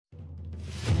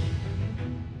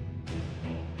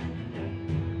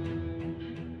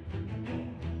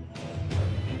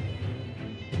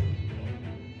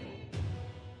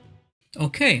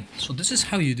Okay, so this is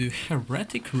how you do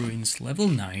Heretic Ruins level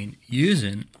 9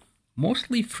 using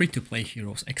mostly free-to-play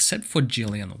heroes except for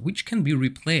Jillian, which can be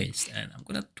replaced, and I'm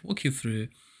gonna walk you through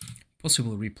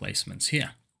possible replacements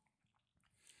here.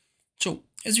 So,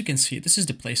 as you can see, this is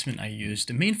the placement I use.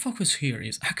 The main focus here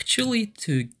is actually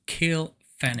to kill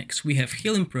Phoenix. We have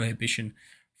healing prohibition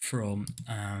from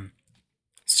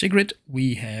Sigrid,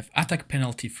 we have attack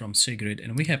penalty from Sigrid,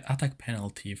 and we have attack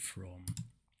penalty from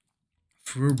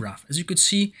Frubrath. As you could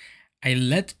see, I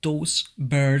let those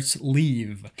birds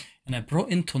leave, and I brought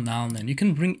in Tonalnen. You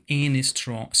can bring any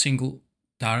strong single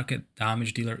target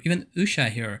damage dealer, even Usha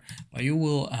here, but you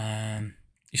will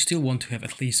you still want to have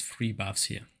at least 3 buffs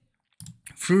here.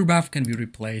 Frubrath can be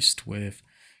replaced with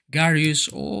Garius,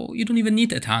 or you don't even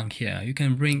need a tank here. You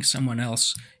can bring someone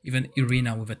else, even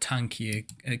Irina with a tanky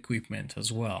equipment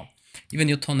as well. Even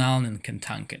your Tonalnen can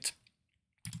tank it.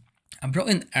 I brought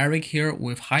in Eric here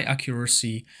with high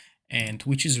accuracy and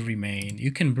witches remain.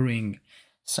 You can bring,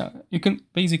 so you can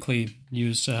basically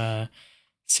use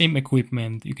same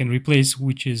equipment. You can replace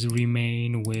witches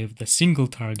remain with the single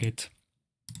target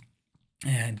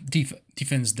and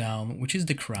defense down, which is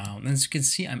the crown. As you can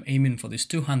see, I'm aiming for this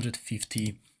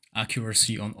 250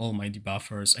 accuracy on all my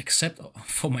debuffers except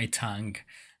for my tank,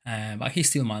 but he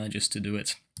still manages to do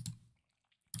it.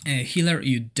 Healer,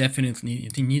 you definitely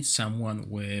need someone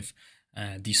with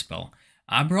Dispel.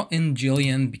 I brought in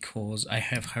Jillian because I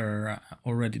have her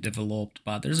already developed,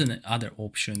 but there's another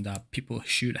option that people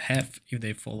should have if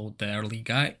they follow the early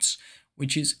guides,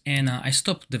 which is Anna. I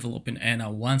stopped developing Anna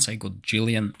once I got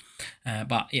Jillian,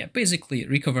 but yeah, basically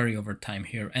recovery over time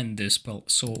here and Dispel.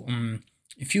 So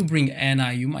if you bring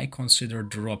Anna, you might consider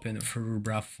dropping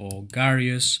Frubrath for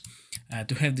Garius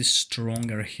to have this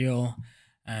stronger heal.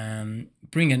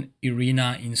 Bring an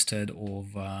Irina instead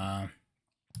of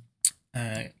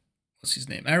what's his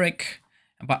name, Eric,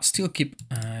 but still keep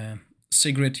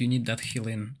Sigrid. You need that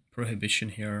healing prohibition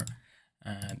here.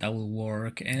 That will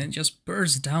work, and just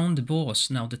burst down the boss.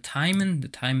 Now the timing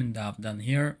that I've done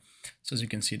here, so as you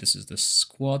can see, this is the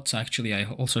squad. So actually I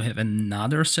also have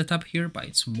another setup here, but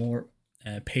it's more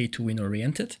pay to win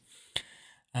oriented.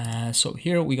 So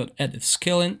here we got added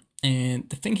scaling, and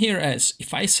the thing here is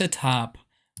if I set up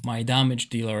my damage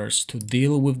dealers to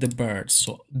deal with the birds,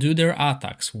 so do their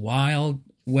attacks while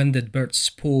when the birds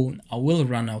spawn, I will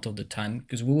run out of the time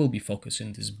because we will be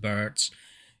focusing these birds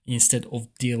instead of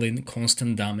dealing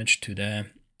constant damage to the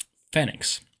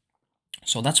Phoenix.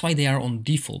 So that's why they are on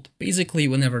default. Basically,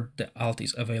 whenever the ult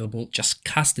is available, just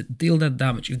cast it, deal that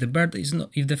damage. If the bird is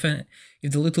not, if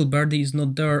the little birdie is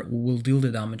not there, we will deal the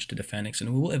damage to the Phoenix,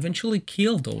 and we will eventually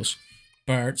kill those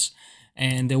birds.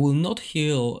 And they will not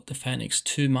heal the Phoenix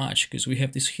too much because we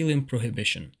have this healing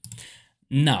prohibition.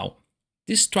 Now,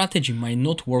 this strategy might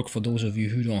not work for those of you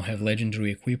who don't have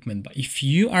legendary equipment, but if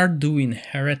you are doing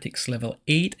Heretics level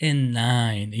 8 and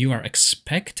 9, you are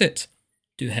expected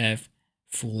to have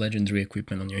full legendary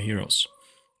equipment on your heroes.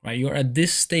 Right? You're at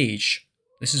this stage.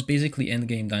 This is basically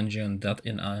endgame dungeon that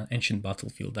in an ancient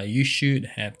battlefield that you should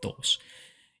have those.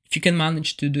 If you can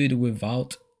manage to do it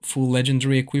without full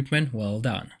legendary equipment, well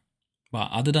done. But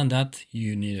other than that,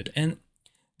 you need it. And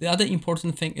the other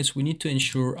important thing is we need to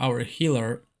ensure our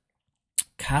healer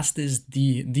casts this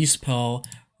Dispel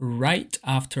right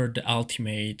after the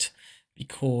ultimate,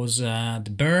 because the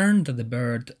burn that the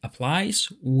bird applies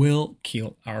will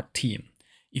kill our team.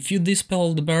 If you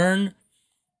dispel the burn,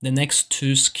 the next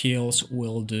 2 skills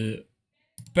will do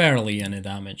barely any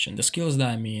damage. And the skills that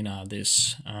I mean are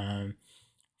these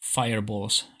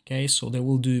fireballs. Okay, so they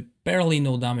will do barely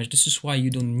no damage. This is why you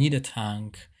don't need a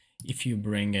tank if you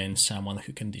bring in someone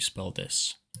who can dispel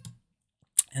this.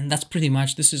 And that's pretty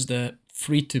much, this is the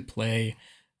free-to-play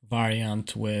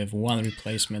variant with 1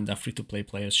 replacement that free-to-play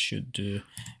players should do.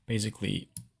 Basically,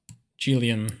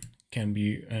 Jillian can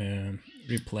be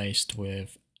replaced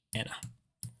with Anna.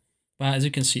 But as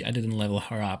you can see, I didn't level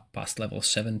her up past level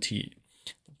 70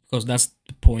 because that's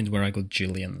the point where I got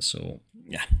Jillian, so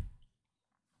yeah.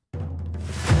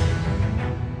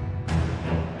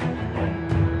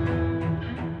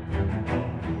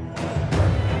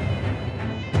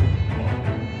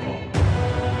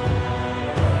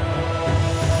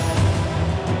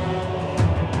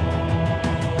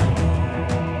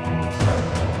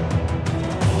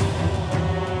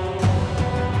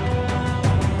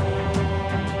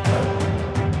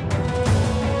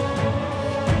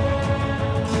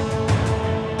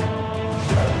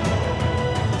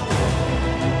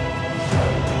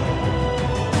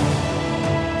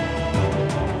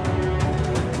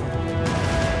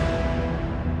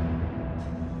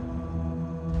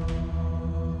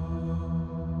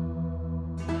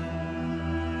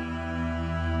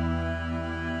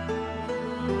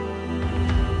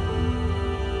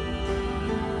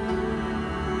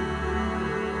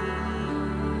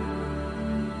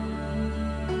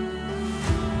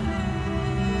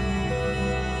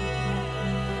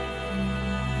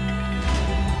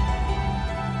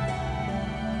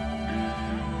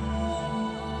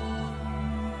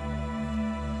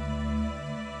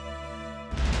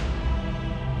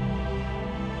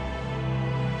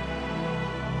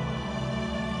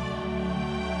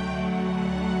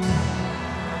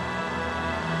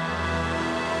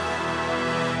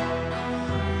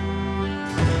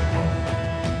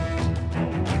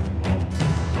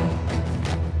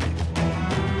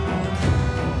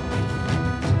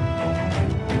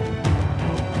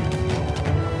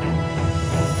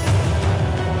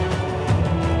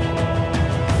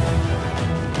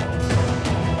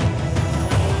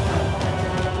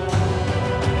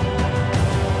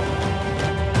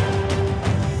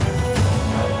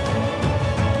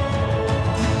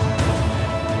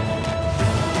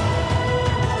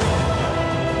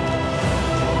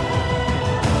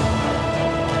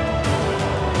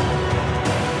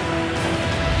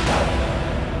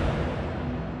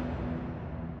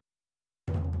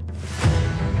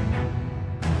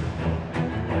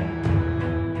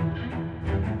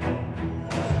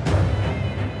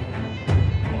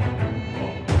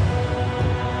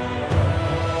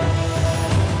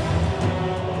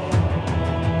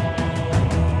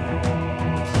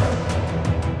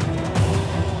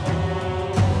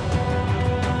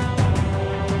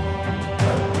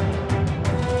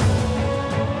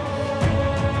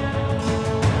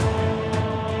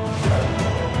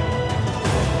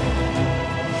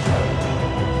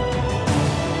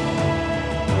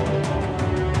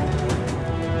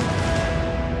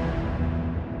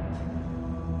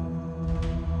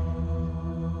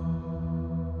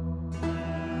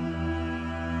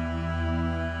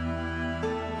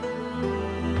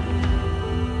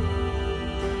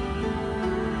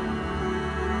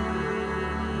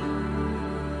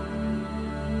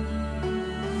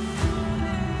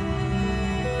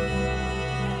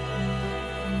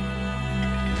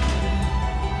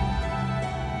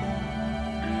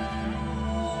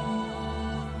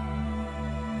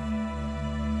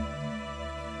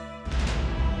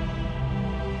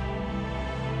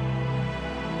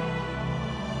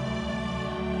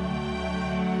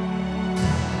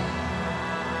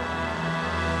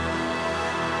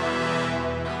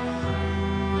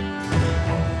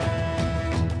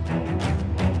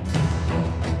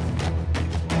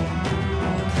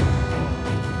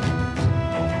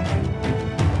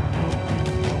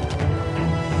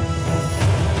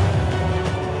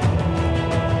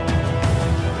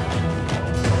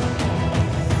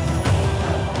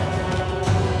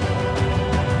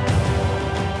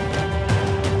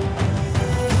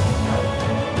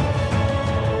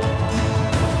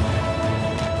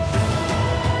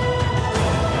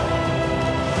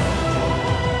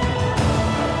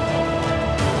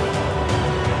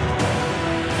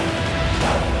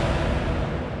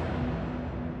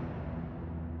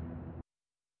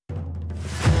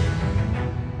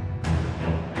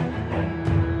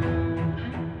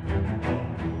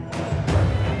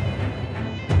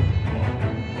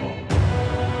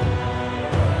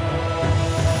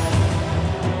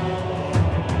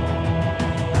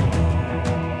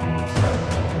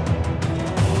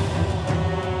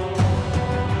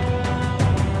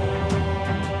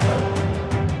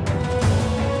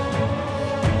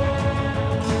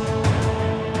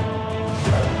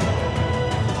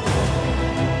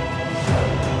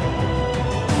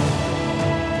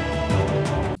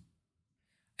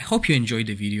 hope you enjoyed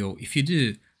the video. If you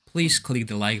do, please click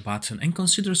the like button and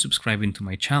consider subscribing to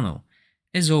my channel.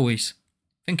 As always,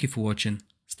 thank you for watching,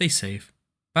 stay safe,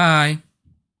 bye!